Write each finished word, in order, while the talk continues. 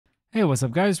Hey, what's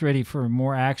up, guys? Ready for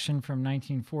more action from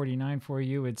 1949 for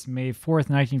you? It's May 4th,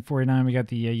 1949. We got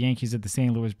the Yankees at the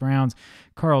St. Louis Browns.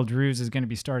 Carl Drews is going to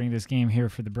be starting this game here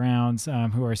for the Browns,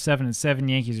 who are 7-7.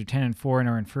 Yankees are 10-4 and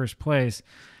are in first place.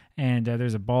 And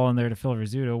there's a ball in there to Phil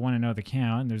Rizzuto, 1-0 the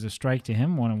count. And there's a strike to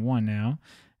him, 1-1 now.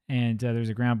 And there's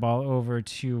a ground ball over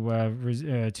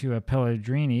to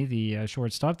Pellegrini, the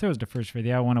shortstop. Throws to first for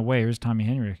the out, one away. Here's Tommy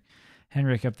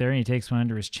Henrik up there, and he takes one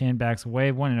under his chin, backs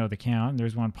away, 1-0 the count. And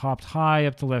there's one popped high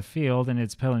up to left field, and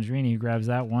it's Pellegrini who grabs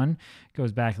that one,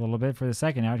 goes back a little bit for the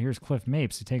second out. Here's Cliff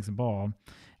Mapes who takes the ball.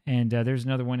 And there's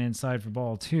another one inside for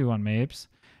ball two on Mapes.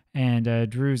 And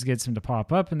Drews gets him to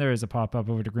pop up, and there is a pop up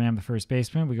over to Graham, the first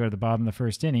baseman. We go to the bottom of the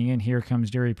first inning, and here comes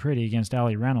Jerry Pretty against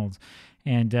Ali Reynolds.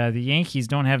 And the Yankees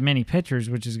don't have many pitchers,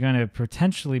 which is going to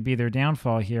potentially be their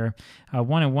downfall here.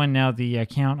 1-1 now the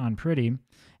count on Pretty.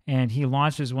 And he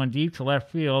launches one deep to left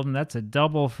field, and that's a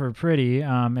double for Pretty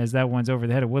as that one's over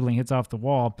the head of Woodling, hits off the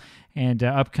wall. And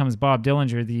up comes Bob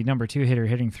Dillinger, the number 2 hitter,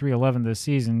 hitting .311 this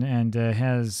season, and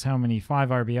has how many? 5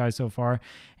 RBI so far.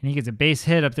 And he gets a base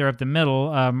hit up there up the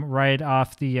middle right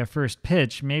off the first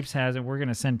pitch. Mapes has it. We're going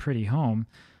to send Pretty home.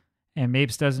 And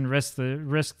Mapes doesn't risk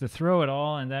the throw at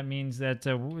all, and that means that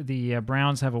the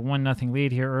Browns have a 1-0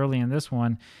 lead here early in this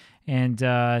one.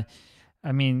 And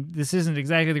I mean, this isn't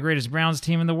exactly the greatest Browns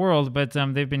team in the world, but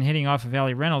they've been hitting off of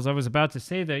Ali Reynolds. I was about to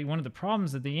say that one of the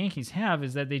problems that the Yankees have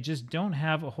is that they just don't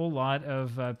have a whole lot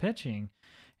of pitching.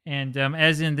 And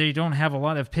as in they don't have a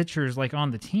lot of pitchers like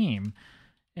on the team.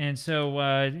 And so,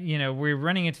 we're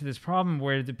running into this problem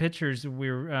where the pitchers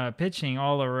we're pitching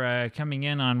all are coming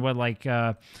in on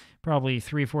probably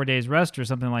 3-4 days rest or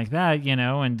something like that,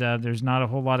 and there's not a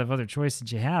whole lot of other choice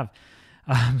that you have.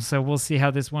 So we'll see how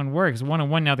this one works.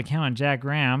 1-1 now the count on Jack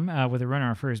Graham with a runner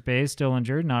on first base, still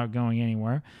injured, not going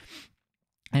anywhere.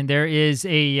 And there is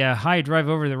a high drive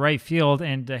over the right field,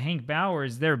 and Hank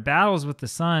Bauers there battles with the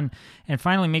sun and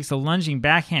finally makes a lunging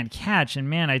backhand catch. And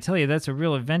man, I tell you, that's a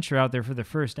real adventure out there for the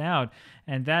first out.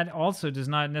 And that also does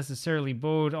not necessarily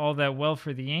bode all that well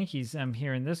for the Yankees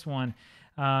here in this one.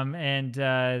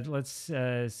 Let's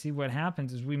see what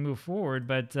happens as we move forward.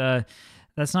 But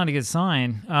that's not a good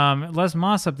sign. Les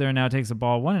Moss up there now takes a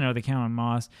ball. 1-0 the count on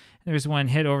Moss. There's one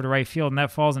hit over to right field, and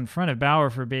that falls in front of Bauer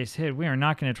for a base hit. We are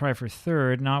not going to try for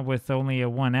third, not with only a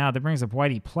 1 out. That brings up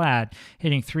Whitey Platt,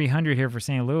 hitting .300 here for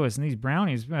St. Louis. And these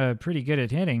Brownies pretty good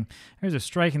at hitting. There's a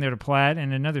strike in there to Platt,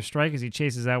 and another strike as he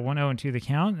chases that 1-0 the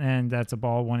count, and that's a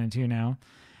ball 1-2 now.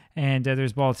 And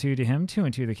there's ball 2 to him,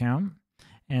 2-2 the count.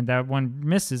 And that one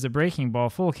misses a breaking ball,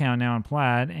 full count now on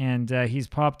Platt, and he's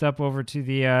popped up over to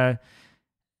the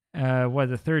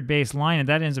third base line, and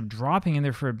that ends up dropping in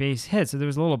there for a base hit. So there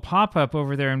was a little pop-up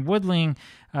over there, and Woodling,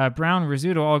 Brown,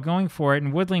 Rizzuto all going for it,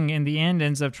 and Woodling in the end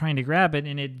ends up trying to grab it,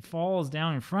 and it falls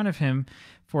down in front of him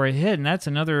for a hit, and that's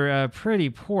another pretty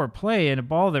poor play, and a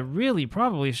ball that really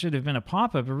probably should have been a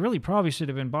pop-up. It really probably should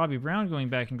have been Bobby Brown going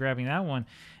back and grabbing that one.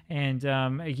 And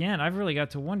again, I've really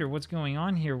got to wonder what's going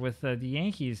on here with the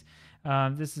Yankees.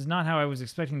 This is not how I was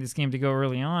expecting this game to go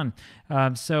early on.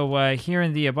 So here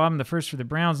in the bottom of the first for the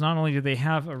Browns, not only do they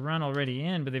have a run already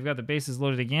in, but they've got the bases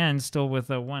loaded again, still with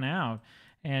 1 out.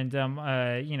 And,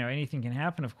 anything can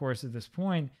happen, of course, at this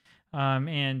point.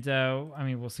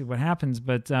 We'll see what happens.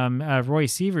 But Roy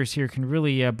Sievers here can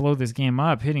really blow this game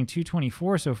up, hitting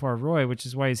 .224 so far, Roy, which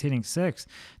is why he's hitting 6.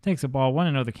 Takes a ball,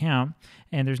 1-0 the count.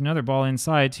 And there's another ball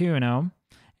inside, 2-0.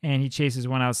 And he chases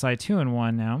one outside,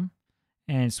 2-1 now.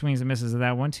 And swings and misses of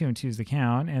that one. 2-2 is the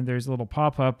count. And there's a little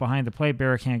pop-up behind the plate.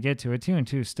 Barra can't get to it.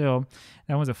 2-2 still.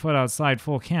 That one's a foot outside,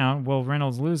 full count. Will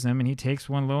Reynolds lose him? And he takes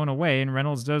one low and away. And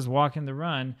Reynolds does walk in the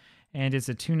run. And it's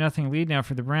a 2-0 lead now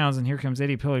for the Browns. And here comes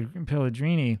Eddie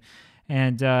Pellegrini.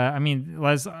 And,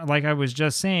 like I was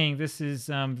just saying, this is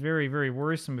very, very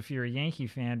worrisome if you're a Yankee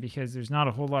fan, because there's not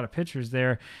a whole lot of pitchers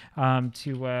there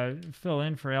to fill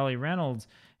in for Ali Reynolds.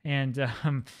 And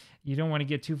you don't want to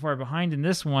get too far behind in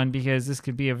this one, because this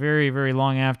could be a very, very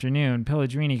long afternoon.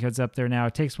 Pellegrini comes up there now.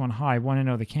 It takes one high,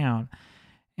 1-0 the count.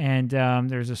 And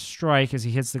there's a strike as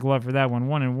he hits the glove for that one,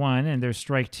 1-1. And there's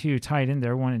strike 2 tied in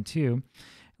there, 1-2.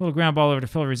 Little ground ball over to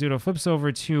Phil Rizzuto, flips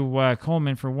over to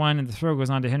Coleman for 1, and the throw goes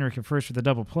on to Henrik at first for the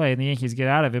double play. And the Yankees get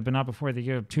out of it, but not before they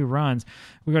give up 2 runs.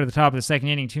 We go to the top of the second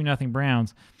inning, 2-0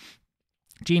 Browns.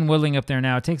 Gene Woodling up there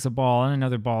now takes a ball and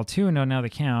another ball, 2-0 now the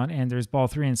count, and there's ball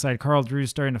 3 inside. Carl Drews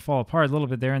starting to fall apart a little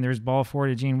bit there, and there's ball 4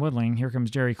 to Gene Woodling. Here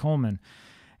comes Jerry Coleman.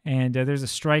 And there's a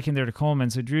strike in there to Coleman.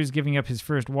 So Drew's giving up his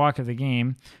first walk of the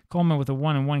game. Coleman with a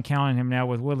 1-1 count on him now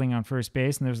with Woodling on first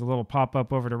base. And there's a little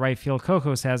pop-up over to right field.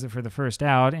 Kokos has it for the first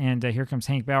out. And here comes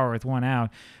Hank Bauer with 1 out.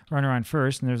 Runner on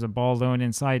first. And there's a ball low and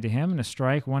inside to him. And a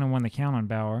strike. 1-1 the count on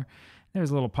Bauer. There's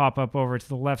a little pop-up over to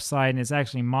the left side, and it's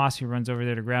actually Moss who runs over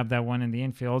there to grab that one in the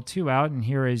infield. 2 out, and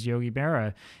here is Yogi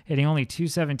Berra, hitting only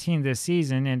 .217 this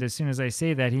season, and as soon as I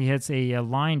say that, he hits a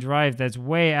line drive that's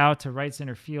way out to right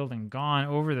center field and gone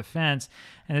over the fence,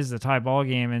 and this is a tie ball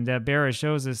game, and Berra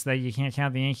shows us that you can't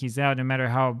count the Yankees out no matter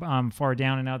how far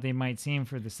down and out they might seem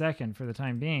for the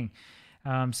time being.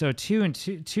 So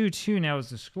 2-2 now is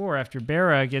the score after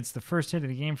Berra gets the first hit of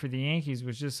the game for the Yankees,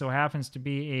 which just so happens to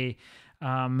be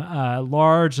a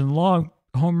large and long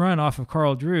home run off of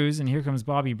Carl Drews. And here comes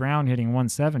Bobby Brown hitting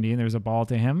 170, and there's a ball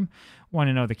to him.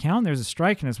 1-0 the count. There's a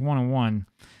strike, and it's 1-1.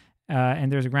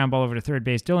 And there's a ground ball over to third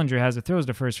base. Dillinger has it, throws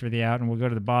to first for the out, and we'll go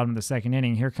to the bottom of the second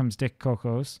inning. Here comes Dick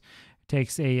Kokos.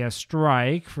 Takes a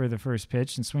strike for the first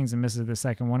pitch and swings and misses the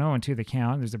second. 1-0 the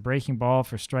count. There's a breaking ball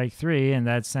for strike 3, and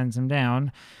that sends him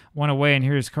down. 1 away, and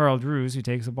here's Carl Drews, who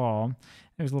takes a ball.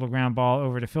 There's a little ground ball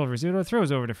over to Phil Rizzuto.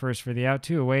 Throws over to first for the out.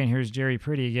 2 away, and here's Jerry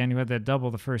Priddy again, who had that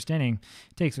double the first inning.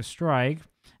 Takes a strike.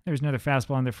 There's another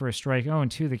fastball in there for a strike.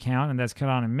 0-2 the count, and that's cut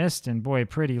on and missed. And boy,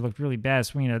 Priddy looked really bad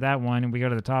swinging at that one. And we go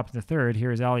to the top of the third.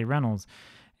 Here's Allie Reynolds.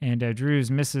 And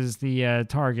Drews misses the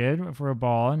target for a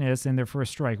ball, and it's in there for a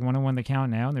strike. 1-1 the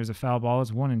count now, and there's a foul ball. It's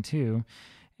 1-2.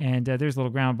 And there's a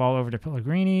little ground ball over to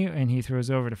Pellegrini, and he throws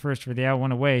over to first for the out.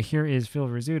 1 away. Here is Phil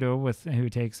Rizzuto, who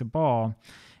takes a ball.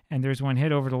 And there's one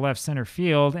hit over to left center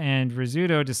field, and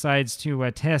Rizzuto decides to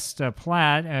test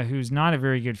Platt, who's not a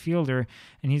very good fielder,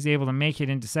 and he's able to make it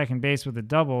into second base with a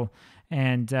double.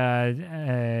 And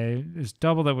this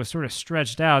double that was sort of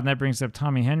stretched out, and that brings up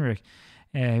Tommy Henrich,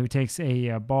 who takes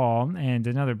a ball and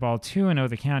another ball. 2-0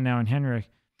 the count now in Henrich.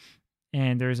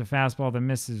 And there's a fastball that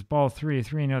misses. Ball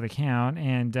 3-0 the count.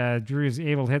 And Drew's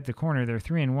able to hit the corner there.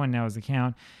 3-1 now is the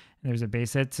count. There's a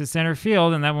base hit to center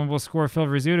field, and that one will score Phil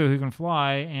Rizzuto, who can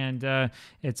fly. And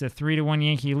it's a 3-1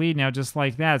 Yankee lead now, just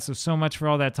like that. So much for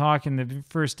all that talk in the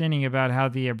first inning about how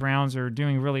the Browns are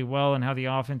doing really well and how the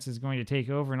offense is going to take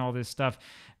over and all this stuff,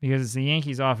 because it's the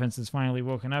Yankees offense that's finally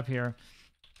woken up here.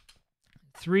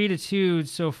 3-2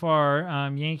 so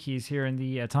far, Yankees here in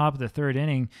the top of the third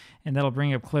inning, and that'll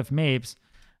bring up Cliff Mapes.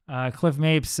 Cliff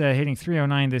Mapes hitting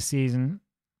 .309 this season,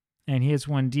 and he hits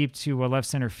one deep to left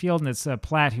center field, and it's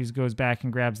Platt who goes back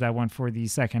and grabs that one for the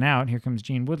second out. Here comes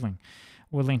Gene Woodling.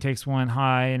 Woodling takes one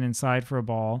high and inside for a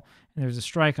ball, and there's a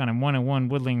strike on him. 1-1.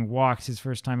 Woodling walked his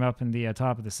first time up in the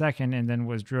top of the second, and then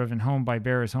was driven home by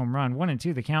Berra's home run.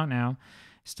 1-2 the count now.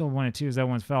 Still 1-2 as that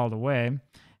one's fouled away.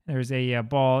 There's a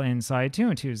ball inside.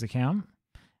 2-2 is the count.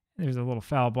 There's a little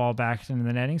foul ball back into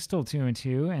the netting. Still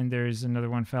 2-2, and there's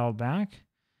another one fouled back.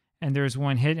 And there's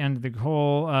one hit under the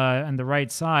hole on the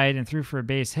right side and through for a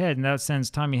base hit, and that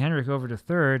sends Tommy Henrich over to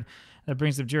third. That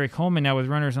brings up Jerry Coleman now with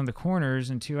runners on the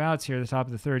corners and 2 outs here at the top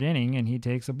of the third inning, and he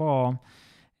takes a ball.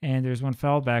 And there's one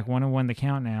fouled back. 1-1 the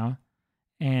count now.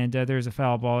 And there's a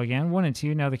foul ball again.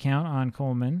 1-2 now the count on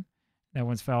Coleman. That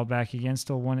one's fouled back again,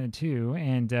 still 1-2,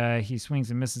 and he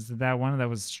swings and misses at that one. That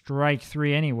was strike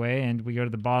 3 anyway, and we go to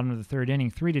the bottom of the third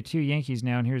inning. 3-2 Yankees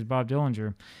now, and here's Bob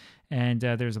Dillinger. And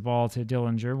there's a ball to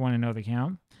Dillinger, 1-0 the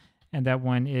count. And that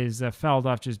one is fouled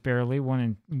off just barely,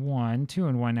 1-1,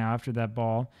 2-1 now after that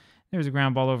ball. There's a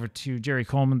ground ball over to Jerry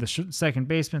Coleman, the second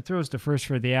baseman, throws to first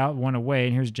for the out, 1 away,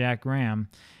 and here's Jack Graham,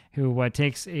 who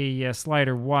takes a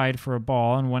slider wide for a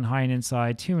ball and one high and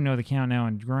inside. 2-0 the count now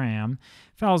on Graham.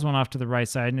 Fouls one off to the right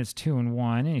side, and it's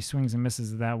 2-1, and he swings and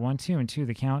misses at that one. 2-2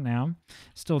 the count now.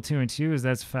 Still 2-2 as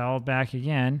that's fouled back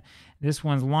again. This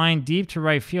one's lined deep to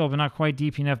right field, but not quite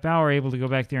deep enough. Bauer able to go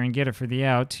back there and get it for the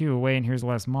out. 2 away, and here's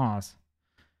Les Moss.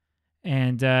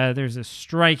 And there's a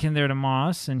strike in there to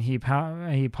Moss, and he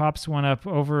pops one up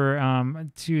over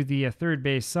to the third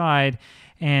base side,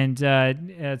 and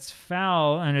it's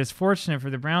foul. And it's fortunate for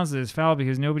the Browns that it's foul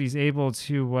because nobody's able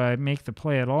to make the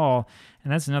play at all,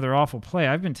 and that's another awful play.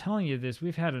 I've been telling you this.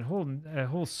 We've had a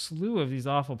whole slew of these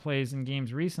awful plays in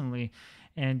games recently,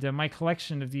 and my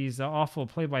collection of these awful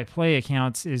play-by-play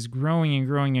accounts is growing and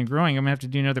growing and growing. I'm going to have to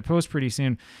do another post pretty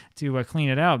soon to clean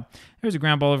it out. There's a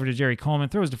ground ball over to Jerry Coleman.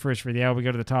 Throws to first for the out. We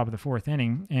go to the top of the fourth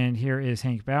inning, and here is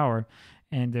Hank Bauer.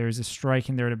 And there's a strike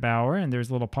in there to Bauer, and there's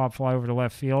a little pop fly over to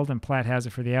left field, and Platt has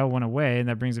it for the out, 1 away, and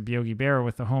that brings up Yogi Berra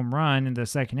with the home run in the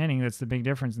second inning. That's the big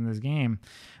difference in this game.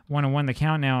 1-1 the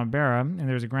count now on Berra, and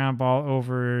there's a ground ball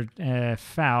over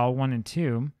foul,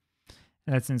 1-2.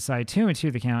 That's inside.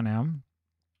 2-2 the count now.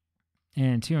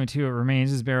 And 2-2 it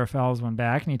remains as Berra fouls one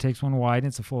back, and he takes one wide, and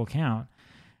it's a full count.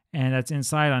 and that's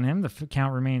inside on him. The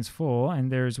count remains full,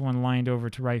 and there's one lined over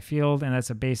to right field, and that's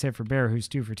a base hit for Berra, who's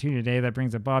 2 for 2 today. That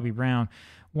brings up Bobby Brown.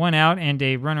 1 out and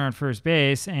a runner on first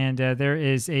base, and there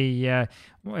is a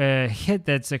hit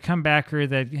that's a comebacker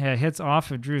that hits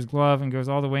off of Drew's glove and goes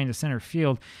all the way into center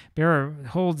field. Berra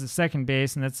holds the second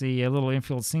base, and that's a little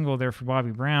infield single there for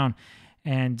Bobby Brown.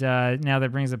 And now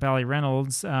that brings up Allie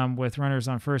Reynolds with runners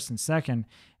on first and second.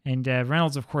 And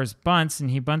Reynolds, of course, bunts, and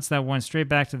he bunts that one straight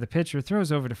back to the pitcher, throws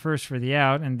over to first for the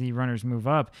out, and the runners move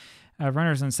up.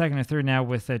 Runners on second and third now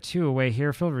with 2 away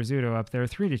here. Phil Rizzuto up there,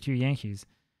 3-2 Yankees.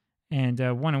 And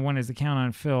 1-1 is the count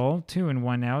on Phil.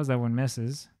 2-1 now as that one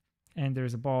misses. And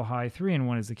there's a ball high.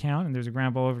 3-1 is the count. And there's a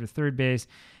ground ball over to third base.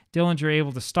 Dillinger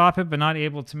able to stop it, but not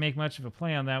able to make much of a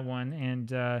play on that one.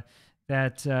 And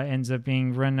that ends up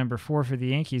being run number 4 for the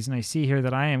Yankees. And I see here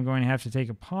that I am going to have to take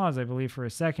a pause, I believe, for a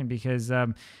second, because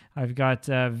I've got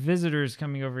visitors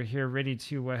coming over here ready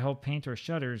to help paint our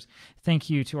shutters. Thank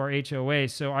you to our HOA.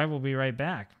 So I will be right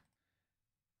back.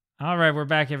 All right, we're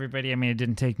back, everybody. I mean, it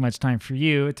didn't take much time for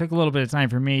you. It took a little bit of time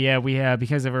for me. Yeah, we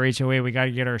because of our HOA, we got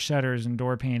to get our shutters and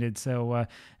door painted. So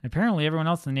apparently everyone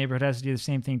else in the neighborhood has to do the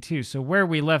same thing too. So where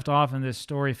we left off in this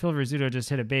story, Phil Rizzuto just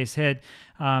hit a base hit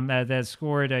that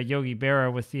scored Yogi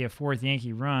Berra with the 4th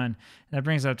Yankee run. That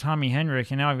brings up Tommy Henrich,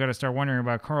 and now I've got to start wondering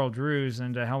about Carl Drews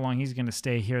and how long he's going to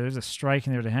stay here. There's a strike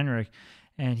in there to Henrich.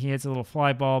 And he hits a little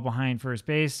fly ball behind first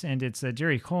base, and it's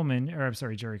Jerry Coleman.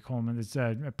 It's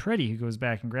Pretty who goes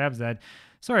back and grabs that.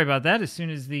 Sorry about that. As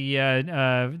soon as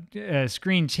the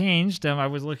screen changed, I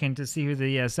was looking to see who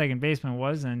the second baseman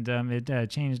was, and it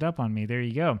changed up on me. There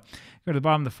you go. Go to the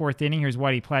bottom of the 4th inning. Here's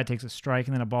Whitey Platt takes a strike,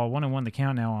 and then a ball. 1-1 the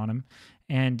count now on him.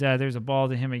 And there's a ball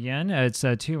to him again. It's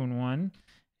 2-1.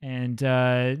 And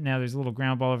now there's a little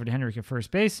ground ball over to Henrich at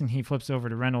first base, and he flips over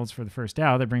to Reynolds for the first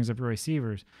out. That brings up Roy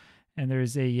Sievers. And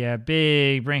there's a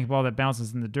big breaking ball that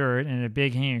bounces in the dirt, and a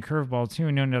big hanging curveball,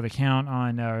 2-0 the count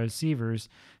on Sievers.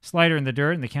 Slider in the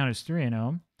dirt, and the count is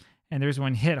 3-0. And there's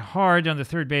one hit hard down the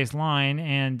third base line,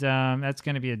 and that's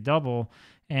going to be a double.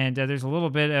 And there's a little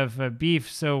bit of beef.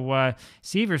 So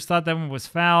Sievers thought that one was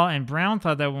foul, and Brown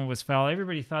thought that one was foul.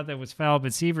 Everybody thought that was foul,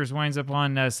 but Sievers winds up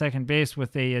on second base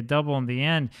with a double in the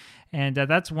end. And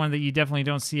that's one that you definitely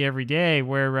don't see every day,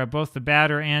 where both the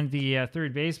batter and the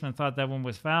third baseman thought that one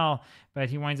was foul, but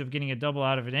he winds up getting a double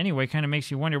out of it anyway. Kind of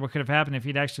makes you wonder what could have happened if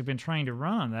he'd actually been trying to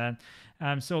run on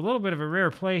that. So a little bit of a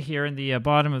rare play here in the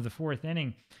bottom of the 4th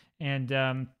inning.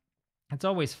 And it's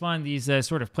always fun, these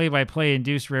sort of play-by-play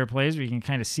induced rare plays where you can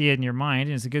kind of see it in your mind.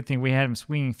 And it's a good thing we had him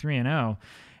swinging 3-0.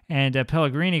 And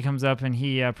Pellegrini comes up, and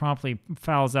he promptly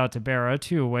fouls out to Berra,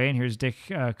 2 away. And here's Dick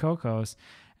Kokos.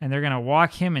 And they're going to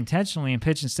walk him intentionally and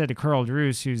pitch instead to Carl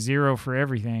Drews, who's 0 for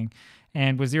everything,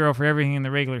 and was 0 for everything in the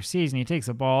regular season. He takes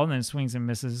a ball and then swings and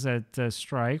misses at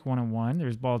strike, 1-1.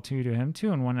 There's ball 2 to him,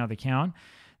 2-1 now the count.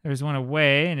 There's one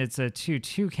away, and it's a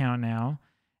 2-2 count now.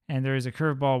 And there's a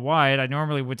curveball wide. I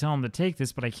normally would tell him to take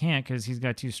this, but I can't because he's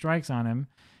got 2 strikes on him.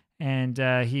 And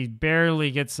he barely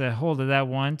gets a hold of that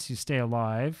one to stay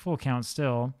alive. Full count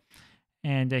still.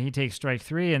 And he takes strike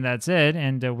 3, and that's it.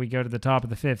 And we go to the top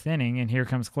of the 5th inning, and here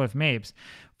comes Cliff Mapes.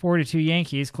 4-2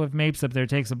 Yankees. Cliff Mapes up there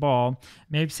takes a ball.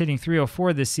 Mapes hitting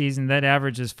 .304 this season. That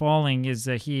average is falling as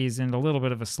he's in a little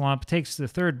bit of a slump. Takes the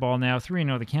third ball now.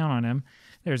 3-0 the count on him.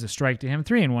 There's a strike to him.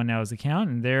 3-1 now is the count.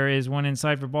 And there is one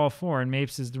inside for ball 4, and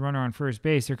Mapes is the runner on first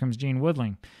base. Here comes Gene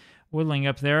Woodling. Woodling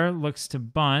up there looks to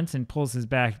bunt and pulls his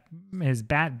bat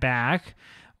back.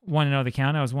 1-0 the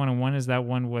count. Now is 1-1 as that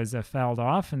one was fouled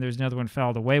off, and there's another one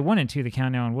fouled away. 1-2 the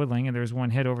count now on Woodling, and there's one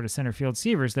hit over to center field.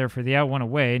 Sievers there for the out, 1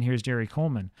 away, and here's Jerry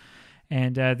Coleman.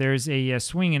 And there's a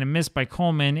swing and a miss by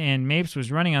Coleman, and Mapes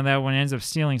was running on that one, ends up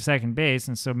stealing second base,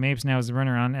 and so Mapes now is the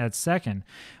runner on at second.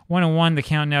 1-1 the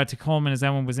count now to Coleman as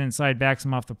that one was inside, backs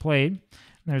him off the plate. And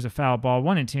there's a foul ball,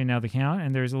 1-2 now the count,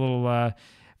 and there's a little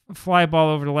fly ball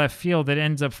over to left field that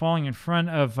ends up falling in front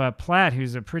of Platt,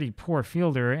 who's a pretty poor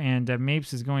fielder, and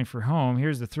Mapes is going for home.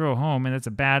 Here's the throw home, and that's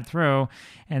a bad throw,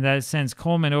 and that sends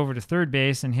Coleman over to third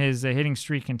base, and his hitting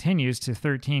streak continues to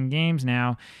 13 games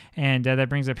now, and that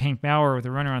brings up Hank Bauer with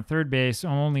a runner on third base,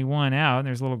 only 1 out, and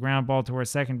there's a little ground ball towards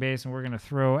second base, and we're going to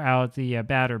throw out the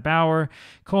batter Bauer.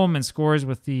 Coleman scores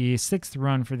with the 6th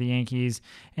run for the Yankees,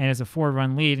 and it's a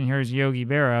 4-run lead, and here's Yogi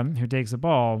Berra, who takes the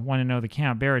ball, 1-0 the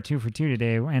count. Berra 2 for 2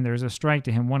 today, and there's a strike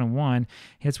to him, 1-1.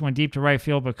 Hits one deep to right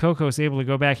field, but Kokos able to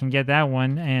go back and get that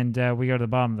one, and we go to the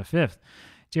bottom of the 5th.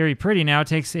 Jerry Pretty now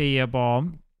takes a ball.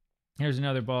 Here's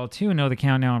another ball, 2-0 the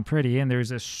count now on Pretty, and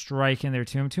there's a strike in there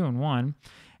to him, 2-1.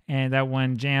 And that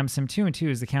one jams him. 2-2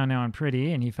 is the count now on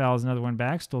Pretty, and he fouls another one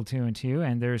back, still 2-2,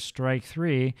 and there's strike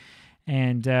 3.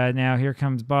 And now here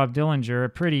comes Bob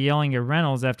Dillinger, pretty yelling at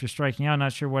Reynolds after striking out.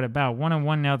 Not sure what about.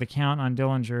 1-1 now the count on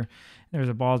Dillinger. There's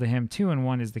a ball to him.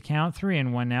 2-1 is the count.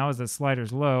 3-1 now as the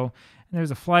slider's low. And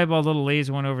there's a fly ball, little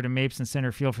lazy one over to Mapes in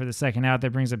center field for the second out.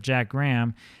 That brings up Jack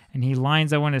Graham. And he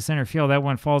lines that one to center field. That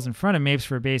one falls in front of Mapes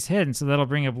for a base hit. And so that'll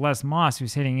bring up Les Moss,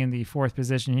 who's hitting in the fourth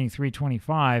position, hitting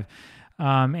 325.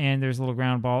 And there's a little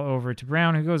ground ball over to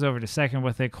Brown, who goes over to second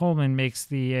with it. Coleman makes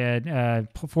the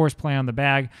force play on the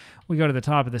bag. We go to the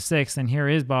top of the sixth, and here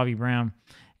is Bobby Brown.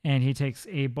 And he takes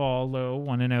a ball low,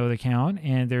 1-0 the count.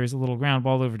 And there's a little ground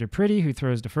ball over to Pretty, who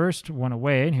throws to first, one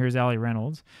away. And here's Allie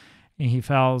Reynolds. And he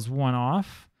fouls one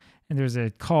off. And there's a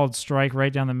called strike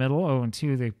right down the middle,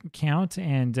 0-2 the count.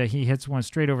 And he hits one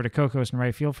straight over to Kokos in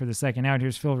right field for the second out.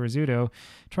 Here's Phil Rizzuto.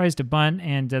 Tries to bunt,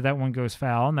 and that one goes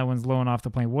foul. And that one's low and off the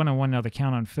plane. 1-1 now the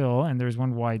count on Phil. And there's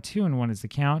one wide, 2-1 is the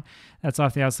count. That's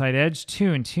off the outside edge,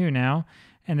 2-2 now.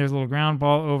 And there's a little ground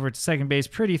ball over to second base.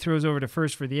 Pretty throws over to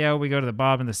first for the out. We go to the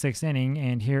Bob in the sixth inning,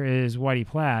 and here is Whitey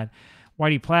Platt.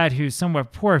 Whitey Platt, who's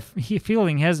somewhat poor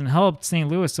fielding, hasn't helped St.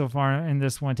 Louis so far in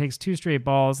this one. Takes two straight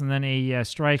balls and then a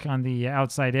strike on the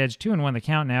outside edge. 2-1 the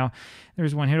count now.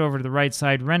 There's one hit over to the right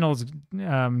side. Reynolds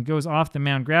goes off the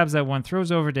mound, grabs that one,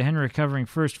 throws over to Henry covering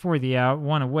first for the out,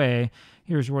 one away.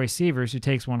 Here's Roy Sievers, who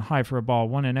takes one high for a ball,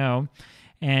 1-0.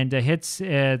 And hits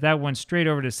that one straight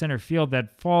over to center field.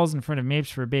 That falls in front of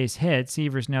Mapes for a base hit.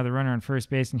 Sievers now the runner on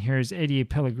first base, and here's Eddie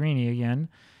Pellegrini again.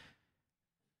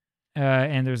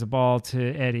 And there's a ball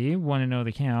to Eddie, 1-0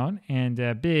 the count, and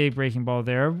a big breaking ball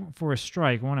there for a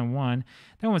strike, 1-1.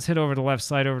 That one's hit over the left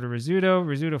side over to Rizzuto.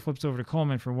 Rizzuto flips over to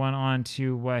Coleman for one, on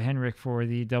to Henrik for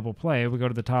the double play. We go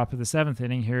to the top of the seventh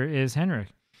inning. Here is Henrik.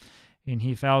 And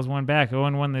he fouls one back.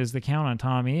 0-1 is the count on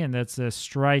Tommy, and that's a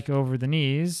strike over the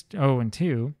knees,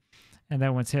 0-2. And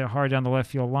that one's hit hard down the left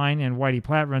field line, and Whitey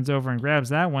Platt runs over and grabs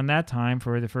that one that time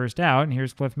for the first out, and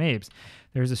here's Cliff Mapes.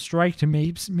 There's a strike to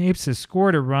Mapes. Mapes has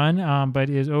scored a run, but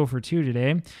is 0 for 2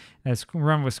 today. That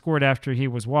run was scored after he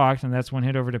was walked, and that's one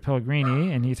hit over to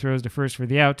Pellegrini, and he throws to first for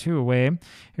the out, 2 away.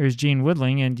 Here's Gene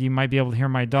Woodling, and you might be able to hear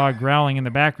my dog growling in the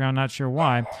background, not sure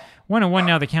why. 1-1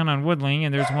 now the count on Woodling,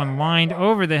 and there's one lined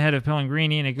over the head of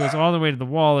Pellegrini, and it goes all the way to the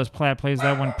wall as Platt plays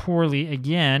that one poorly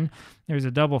again. There's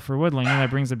a double for Woodling, and that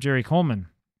brings up Jerry Coleman.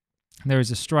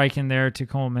 There's a strike in there to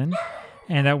Coleman,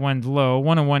 and that one's low.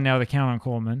 1-1 now the count on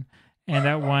Coleman, and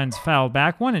that one's fouled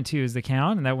back. 1-2 is the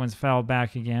count, and that one's fouled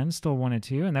back again. Still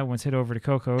 1-2, and that one's hit over to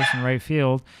Kokos in right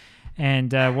field.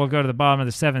 And we'll go to the bottom of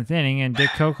the seventh inning, and Dick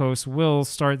Kokos will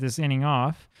start this inning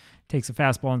off. Takes a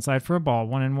fastball inside for a ball.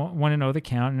 1-0 the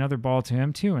count. Another ball to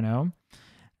him, 2-0.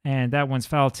 And that one's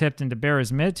foul tipped into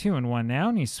Berra's mitt, 2-1 now,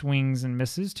 and he swings and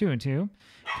misses, 2-2.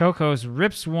 Kokos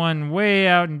rips one way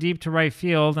out and deep to right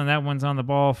field, and that one's on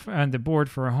the board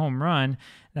for a home run.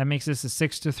 That makes this a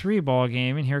 6-3 ball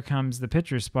game, and here comes the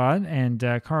pitcher spot, and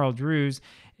Carl Drews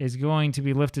is going to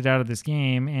be lifted out of this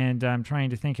game, and I'm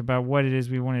trying to think about what it is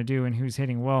we want to do and who's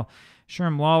hitting well.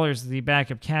 Sherm Lawler's the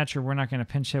backup catcher. We're not going to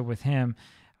pinch hit with him.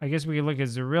 I guess we could look at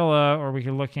Zarilla, or we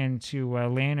could look into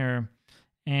Lehner.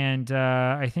 And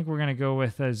I think we're going to go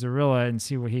with Zarilla and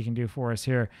see what he can do for us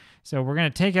here. So we're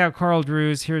going to take out Carl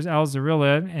Drews. Here's Al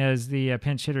Zarilla as the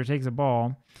pinch hitter takes a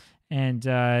ball and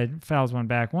fouls one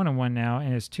back. 1-1 now,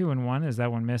 and it's 2-1 as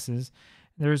that one misses.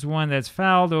 There's one that's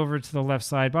fouled over to the left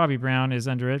side. Bobby Brown is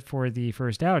under it for the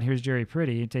first out. Here's Jerry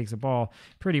Pretty. He takes a ball.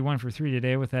 Pretty 1 for 3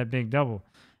 today with that big double.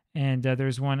 And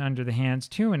there's one under the hands,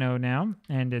 2-0 now,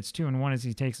 and it's 2-1 as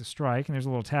he takes a strike. And there's a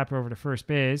little tap over to first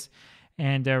base.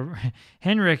 And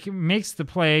Henrik makes the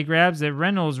play, grabs it.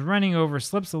 Reynolds running over,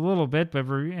 slips a little bit, but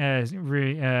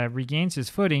regains his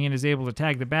footing and is able to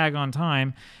tag the bag on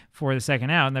time for the second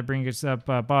out. And that brings up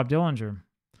Bob Dillinger.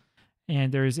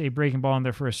 And there's a breaking ball in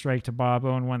there for a strike to Bob,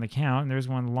 0-1 the count. And there's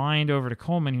one lined over to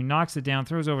Coleman, who knocks it down,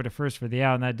 throws over to first for the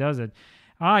out, and that does it.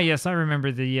 Ah, yes, I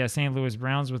remember the St. Louis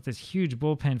Browns with this huge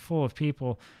bullpen full of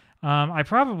people. I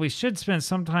probably should spend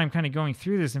some time kind of going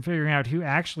through this and figuring out who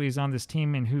actually is on this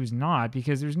team and who's not,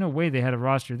 because there's no way they had a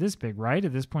roster this big, right,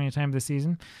 at this point in time of the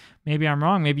season. Maybe I'm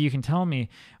wrong. Maybe you can tell me.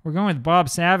 We're going with Bob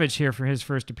Savage here for his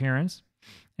first appearance,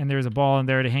 and there's a ball in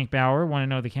there to Hank Bauer,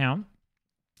 1-0 the count,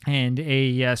 and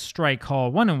a strike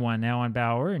call, 1-1 now on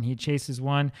Bauer, and he chases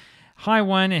one, high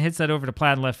one, and hits that over to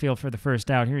Platt in left field for the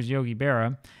first out. Here's Yogi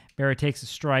Berra. Berra takes a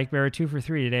strike. Berra 2 for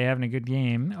 3 today, having a good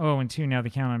game. 0-2 now the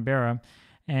count on Berra.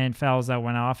 And fouls that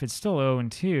one off. It's still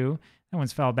 0-2. That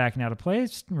one's fouled back now to play.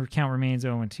 Count remains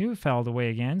 0-2. Fouled away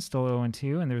again. Still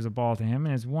 0-2. And there's a ball to him.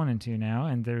 And it's 1-2 now.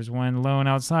 And there's one low and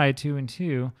outside,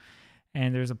 2-2.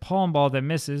 And there's a palm ball that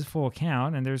misses, full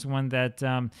count. And there's one that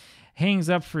hangs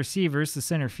up for Sievers, the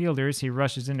center fielder, as he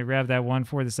rushes in to grab that one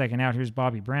for the second out. Here's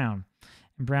Bobby Brown.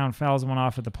 Brown fouls one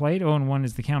off at the plate. 0-1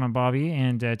 is the count on Bobby,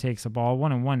 and takes a ball.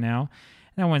 1-1 now.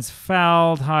 That one's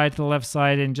fouled high to the left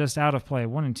side and just out of play.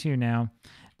 1-2 now.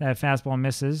 That fastball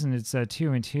misses, and it's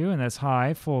 2-2, and that's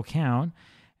high, full count.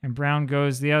 And Brown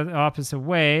goes the opposite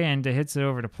way and hits it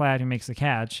over to Platt, who makes the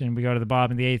catch. And we go to the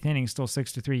bottom of the 8th inning, still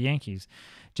 6-3 Yankees.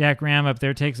 Jack Graham up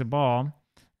there takes a ball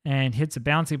and hits a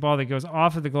bouncy ball that goes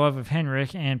off of the glove of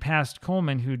Henrik and past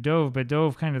Coleman, who dove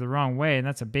kind of the wrong way. And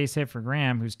that's a base hit for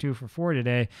Graham, who's 2 for 4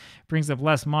 today. Brings up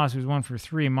Les Moss, who's 1 for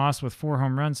 3. Moss with 4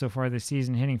 home runs so far this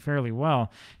season, hitting fairly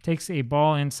well. Takes a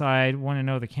ball inside,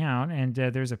 1-0 the count. And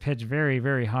there's a pitch very,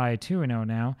 very high, 2-0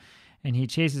 now. And he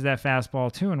chases that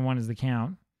fastball, 2-1 is the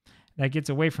count. That gets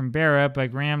away from Berra,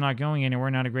 but Graham not going anywhere,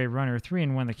 not a great runner.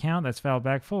 3-1 the count. That's fouled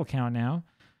back, full count now.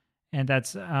 And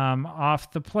that's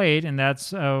off the plate, and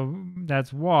that's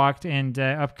walked, and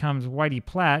up comes Whitey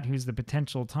Platt, who's the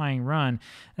potential tying run.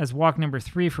 That's walk number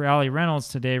 3 for Allie Reynolds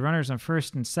today. Runners on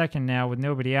first and second now with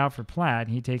nobody out for Platt.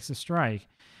 He takes a strike.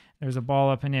 There's a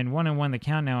ball up and in. 1-1 the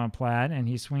count now on Platt, and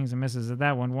he swings and misses at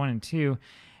that one, 1-2.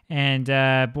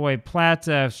 And boy,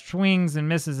 Platt swings and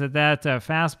misses at that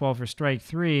fastball for strike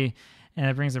 3, and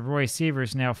that brings up Roy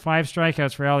Sievers now. 5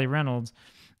 strikeouts for Allie Reynolds.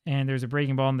 And there's a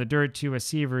breaking ball in the dirt to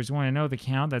Sievers. 1-0 the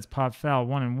count. That's popped foul.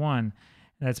 1-1.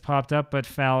 That's popped up, but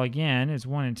foul again. It's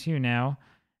 1-2 now.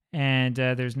 And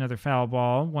there's another foul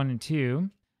ball.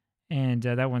 1-2. And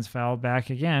that one's fouled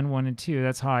back again. 1-2.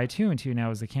 That's high. 2-2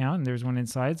 now is the count. And there's one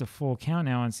inside. It's a full count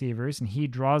now on Sievers. And he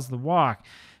draws the walk.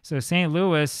 So St.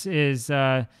 Louis is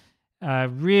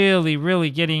really,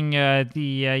 really getting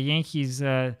the Yankees,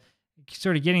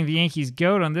 sort of getting the Yankees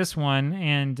goat on this one.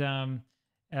 And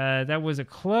that was a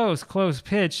close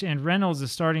pitch, and Reynolds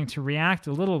is starting to react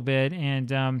a little bit,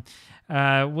 and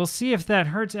we'll see if that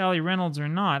hurts Allie Reynolds or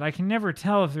not. I can never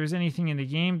tell if there's anything in the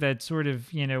game that sort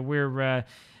of, we're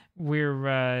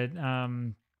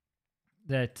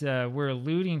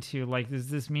alluding to. Like, does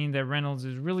this mean that Reynolds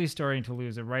is really starting to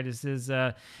lose it, right? Is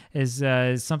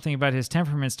something about his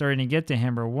temperament starting to get to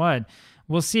him, or what?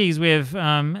 We'll see. We have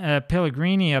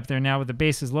Pellegrini up there now with the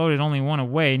bases loaded, only 1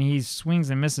 away, and he swings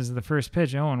and misses the first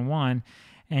pitch, 0-1.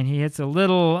 And he hits a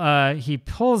little, he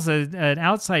pulls an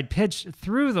outside pitch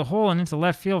through the hole and into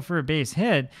left field for a base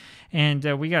hit. And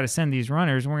we got to send these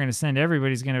runners. We're going to send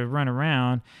everybody's going to run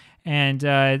around. And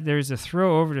there's a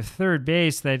throw over to third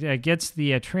base that gets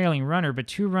the trailing runner, but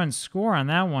 2 runs score on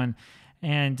that one.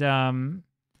 And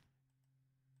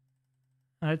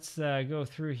let's go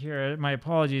through here. My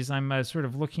apologies. I'm sort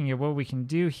of looking at what we can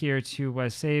do here to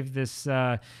save this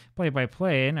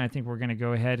play-by-play, and I think we're going to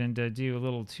go ahead and do a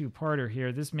little 2-parter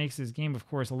here. This makes this game, of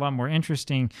course, a lot more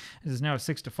interesting. This is now a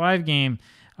 6-5 game,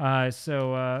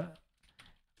 so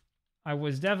I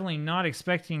was definitely not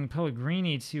expecting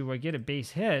Pellegrini to get a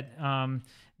base hit.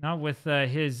 Not with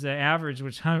his average,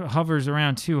 which hovers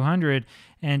around 200,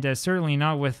 and certainly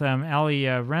not with Allie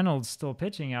Reynolds still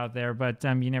pitching out there. But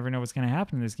you never know what's going to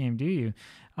happen in this game, do you?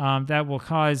 That will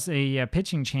cause a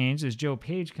pitching change as Joe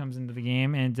Page comes into the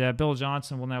game, and Bill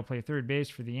Johnson will now play third base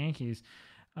for the Yankees.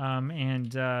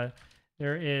 There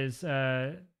is...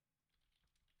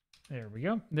 There we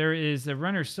go. There is a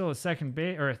runner still at second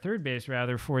base, or a third base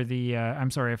rather, for the,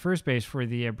 a first base for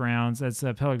the Browns. That's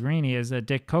Pellegrini as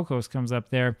Dick Kokos comes up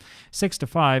there.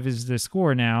 6-5 is the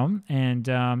score now. And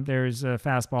there's a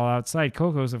fastball outside.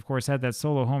 Kokos, of course, had that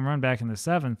solo home run back in the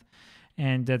 7th.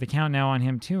 And the count now on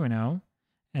him 2-0.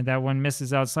 And that one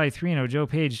misses outside 3-0. Joe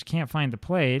Page can't find the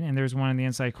plate. And there's one in the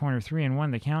inside corner,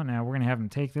 3-1 the count now. We're going to have him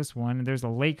take this one. And there's a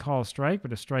late call strike,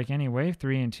 but a strike anyway,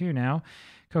 3-2 now.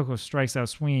 Coco strikes out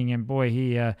swinging, and boy,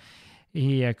 he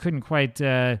couldn't quite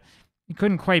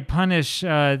punish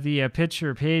the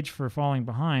pitcher Page for falling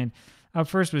behind. Up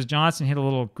first was Johnson, hit a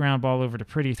little ground ball over to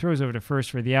Pretty, throws over to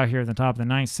first for the out here at the top of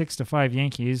the 9th. 6-5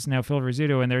 Yankees. Now Phil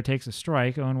Rizzuto in there takes a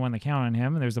strike, 0-1 the count on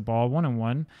him, and there's a ball,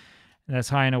 1-1. That's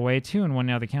high and away, 2-1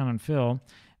 now the count on Phil.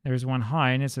 There's one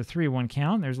high, and it's a 3-1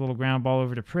 count. There's a little ground ball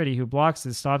over to Pretty, who blocks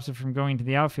it, stops it from going to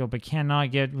the outfield, but cannot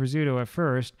get Rizzuto at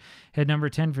first. Hit number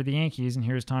 10 for the Yankees, and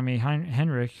here's Tommy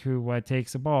Henrik, who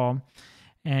takes a ball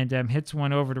and hits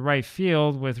one over to right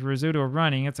field with Rizzuto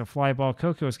running. It's a fly ball.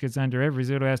 Kokos gets under it.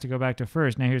 Rizzuto has to go back to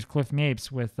first. Now here's Cliff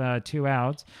Mapes with 2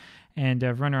 outs and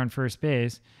a runner on first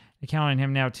base. The count on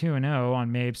him now 2-0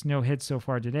 on Mapes. No hits so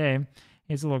far today.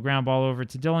 Hits a little ground ball over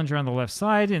to Dillinger on the left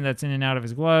side, and that's in and out of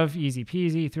his glove. Easy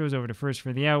peasy. Throws over to first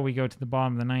for the out. We go to the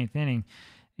bottom of the 9th inning.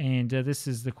 And this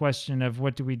is the question of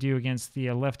what do we do against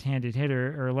the left-handed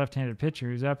hitter or left-handed pitcher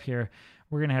who's up here.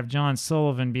 We're going to have John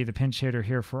Sullivan be the pinch hitter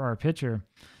here for our pitcher.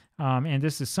 And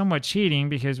this is somewhat cheating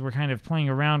because we're kind of playing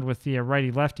around with the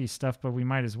righty-lefty stuff, but we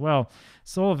might as well.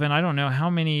 Sullivan, I don't know how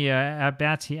many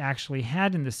at-bats he actually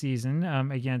had in the season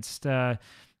against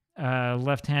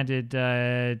left-handed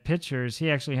pitchers.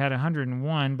 He actually had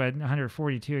 101, but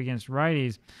 142 against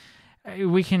righties.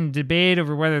 We can debate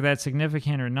over whether that's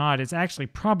significant or not. It's actually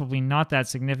probably not that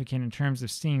significant in terms of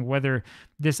seeing whether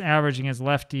this average against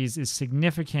lefties is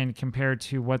significant compared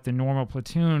to what the normal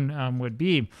platoon would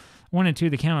be.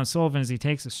 1-2 the count on Sullivan as he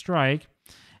takes a strike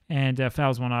and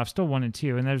fouls one off. Still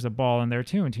 1-2, and there's a ball in there.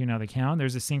 2-2 now the count.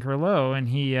 There's a sinker low, and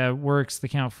he works the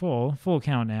count full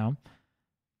count now.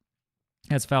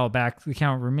 That's fouled back. The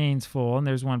count remains full, and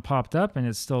there's one popped up, and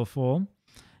it's still full.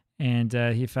 And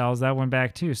he fouls that one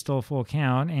back too. Still full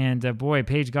count. And boy,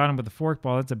 Page got him with the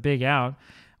forkball. That's a big out.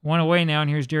 One away now, and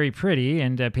here's Jerry Pretty,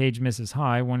 and Page misses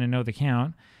high. 1-0 the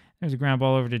count. There's a ground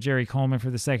ball over to Jerry Coleman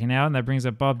for the second out, and that brings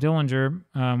up Bob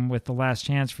Dillinger with the last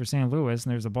chance for St. Louis,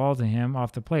 and there's a ball to him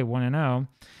off the plate, 1-0.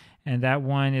 And that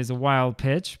one is a wild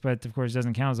pitch, but of course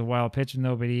doesn't count as a wild pitch with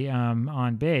nobody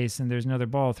on base. And there's another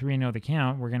ball, 3-0 the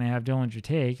count. We're going to have Dillinger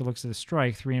take. It looks at a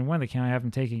strike, 3-1 the count. I have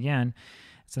him take again.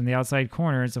 It's in the outside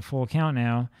corner. It's a full count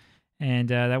now. And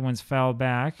that one's fouled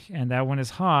back, and that one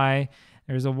is high.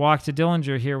 There's a walk to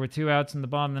Dillinger here with 2 outs in the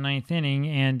bottom of the 9th inning,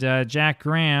 and Jack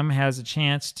Graham has a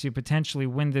chance to potentially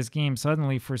win this game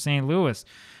suddenly for St. Louis.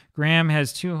 Graham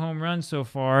has 2 home runs so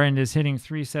far and is hitting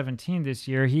 .317 this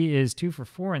year. He is 2 for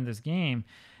 4 in this game,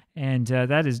 and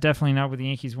that is definitely not what the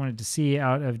Yankees wanted to see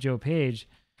out of Joe Page.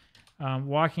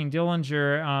 Walking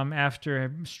Dillinger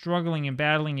after struggling and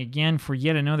battling again for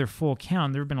yet another full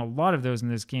count. There have been a lot of those in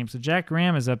this game. So Jack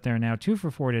Graham is up there now, 2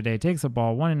 for 4 today. Takes the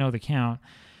ball, 1-0 the count,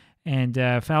 and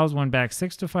fouls one back.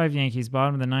 6-5 Yankees,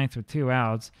 bottom of the 9th with 2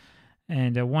 outs.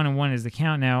 And 1-1 is the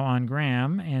count now on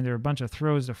Graham. And there are a bunch of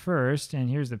throws to first. And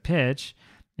here's the pitch.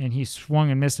 And he swung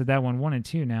and missed at that one,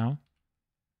 1-2 now.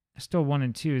 Still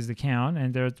 1-2 is the count,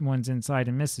 and the one's inside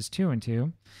and misses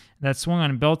 2-2. That swung on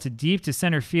and belted deep to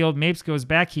center field. Mapes goes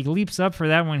back. He leaps up for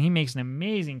that one. He makes an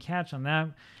amazing catch on that,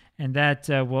 and that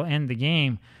will end the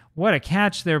game. What a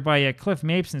catch there by Cliff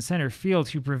Mapes in center field,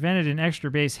 who prevented an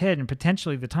extra base hit and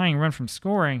potentially the tying run from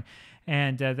scoring.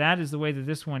 And that is the way that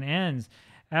this one ends.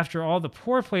 After all the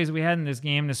poor plays we had in this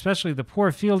game, and especially the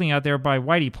poor fielding out there by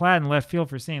Whitey Platt in left field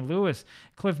for St. Louis,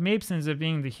 Cliff Mapes ends up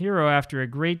being the hero after a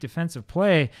great defensive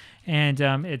play. And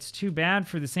it's too bad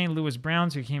for the St. Louis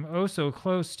Browns, who came oh so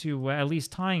close to at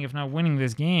least tying, if not winning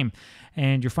this game.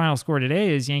 And your final score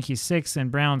today is Yankees 6 and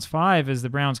Browns 5, as the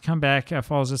Browns comeback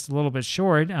falls just a little bit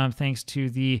short thanks to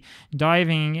the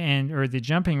jumping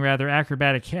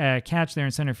acrobatic catch there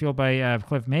in center field by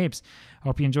Cliff Mapes.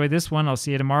 Hope you enjoyed this one. I'll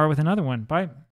see you tomorrow with another one. Bye.